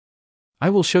I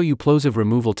will show you plosive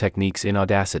removal techniques in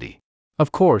Audacity.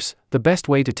 Of course, the best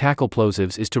way to tackle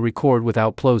plosives is to record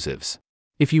without plosives.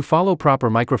 If you follow proper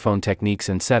microphone techniques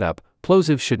and setup,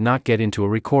 plosives should not get into a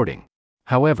recording.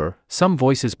 However, some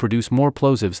voices produce more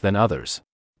plosives than others.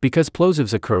 Because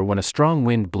plosives occur when a strong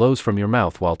wind blows from your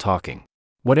mouth while talking.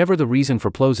 Whatever the reason for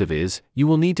plosive is, you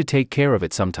will need to take care of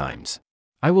it sometimes.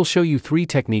 I will show you 3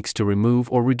 techniques to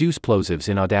remove or reduce plosives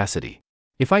in Audacity.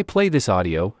 If I play this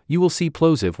audio, you will see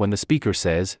plosive when the speaker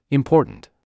says, important.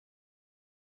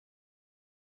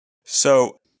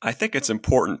 So, I think it's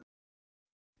important.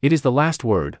 It is the last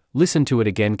word, listen to it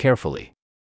again carefully.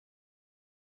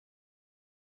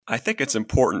 I think it's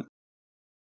important.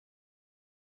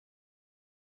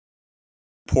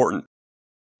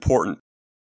 Important.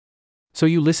 So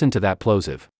you listen to that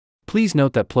plosive. Please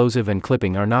note that plosive and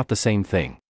clipping are not the same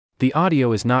thing. The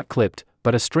audio is not clipped,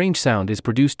 but a strange sound is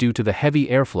produced due to the heavy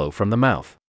airflow from the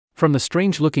mouth. From the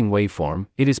strange-looking waveform,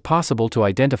 it is possible to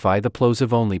identify the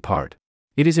plosive-only part.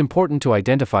 It is important to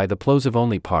identify the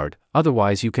plosive-only part,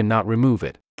 otherwise you cannot remove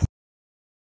it.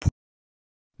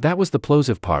 That was the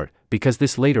plosive part, because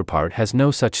this later part has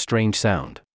no such strange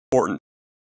sound. Important.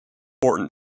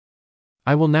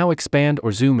 I will now expand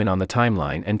or zoom in on the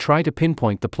timeline and try to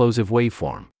pinpoint the plosive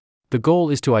waveform. The goal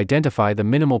is to identify the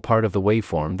minimal part of the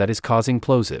waveform that is causing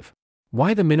plosive.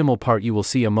 Why the minimal part you will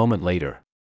see a moment later.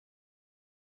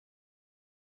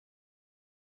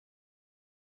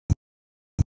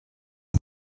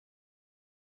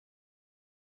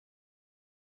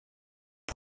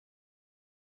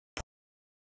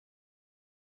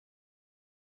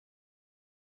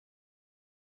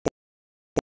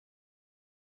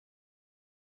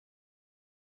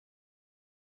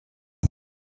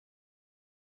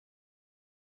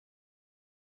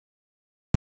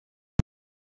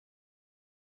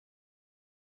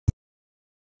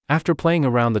 After playing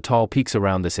around the tall peaks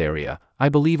around this area, I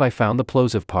believe I found the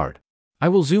plosive part. I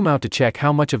will zoom out to check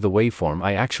how much of the waveform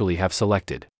I actually have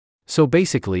selected. So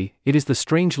basically, it is the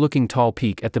strange-looking tall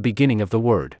peak at the beginning of the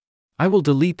word. I will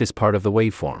delete this part of the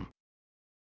waveform.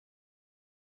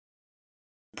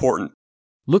 Important.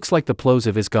 Looks like the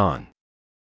plosive is gone.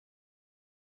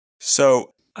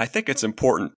 So, I think it's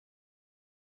important.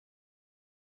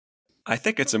 I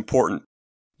think it's important.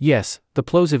 Yes, the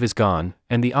plosive is gone,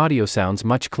 and the audio sounds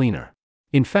much cleaner.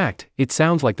 In fact, it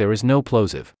sounds like there is no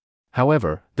plosive.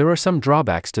 However, there are some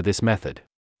drawbacks to this method.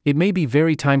 It may be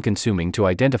very time-consuming to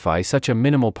identify such a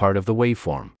minimal part of the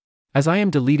waveform. As I am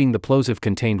deleting the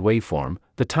plosive-contained waveform,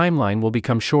 the timeline will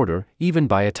become shorter, even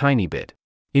by a tiny bit.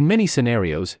 In many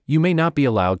scenarios, you may not be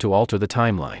allowed to alter the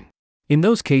timeline. In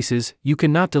those cases, you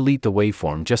cannot delete the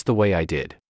waveform just the way I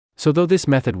did. So though this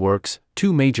method works,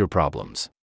 2 major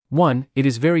problems. 1, it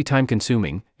is very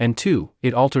time-consuming, and 2,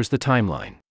 it alters the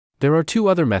timeline. There are 2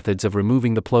 other methods of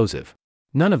removing the plosive.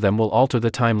 None of them will alter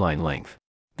the timeline length.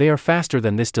 They are faster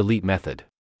than this delete method.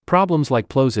 Problems like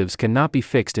plosives cannot be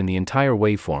fixed in the entire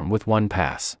waveform with one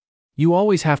pass. You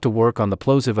always have to work on the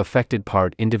plosive-affected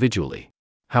part individually.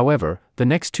 However, the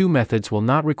next 2 methods will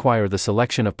not require the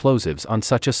selection of plosives on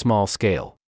such a small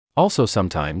scale. Also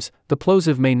sometimes, the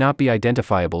plosive may not be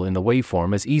identifiable in the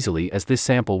waveform as easily as this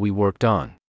sample we worked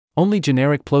on. Only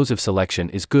generic plosive selection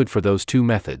is good for those 2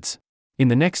 methods. In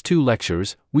the next 2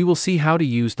 lectures, we will see how to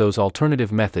use those alternative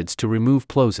methods to remove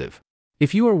plosive.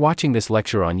 If you are watching this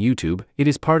lecture on YouTube, it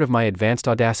is part of my Advanced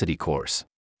Audacity course.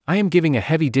 I am giving a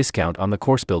heavy discount on the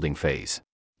course building phase.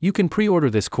 You can pre-order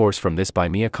this course from this Buy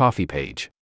Me a Coffee page.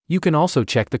 You can also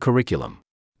check the curriculum.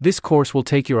 This course will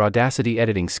take your Audacity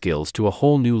editing skills to a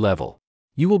whole new level.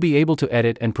 You will be able to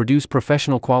edit and produce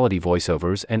professional quality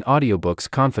voiceovers and audiobooks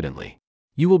confidently.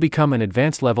 You will become an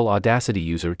advanced level Audacity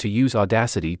user to use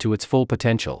Audacity to its full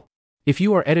potential. If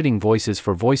you are editing voices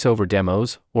for voiceover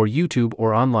demos, or YouTube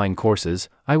or online courses,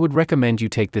 I would recommend you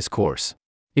take this course.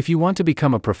 If you want to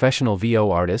become a professional VO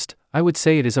artist, I would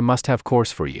say it is a must-have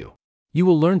course for you. You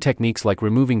will learn techniques like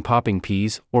removing popping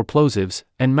P's or plosives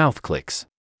and mouth clicks.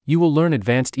 You will learn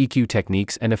advanced EQ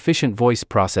techniques and efficient voice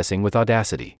processing with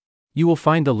Audacity. You will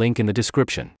find the link in the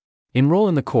description. Enroll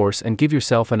in the course and give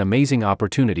yourself an amazing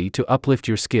opportunity to uplift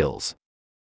your skills.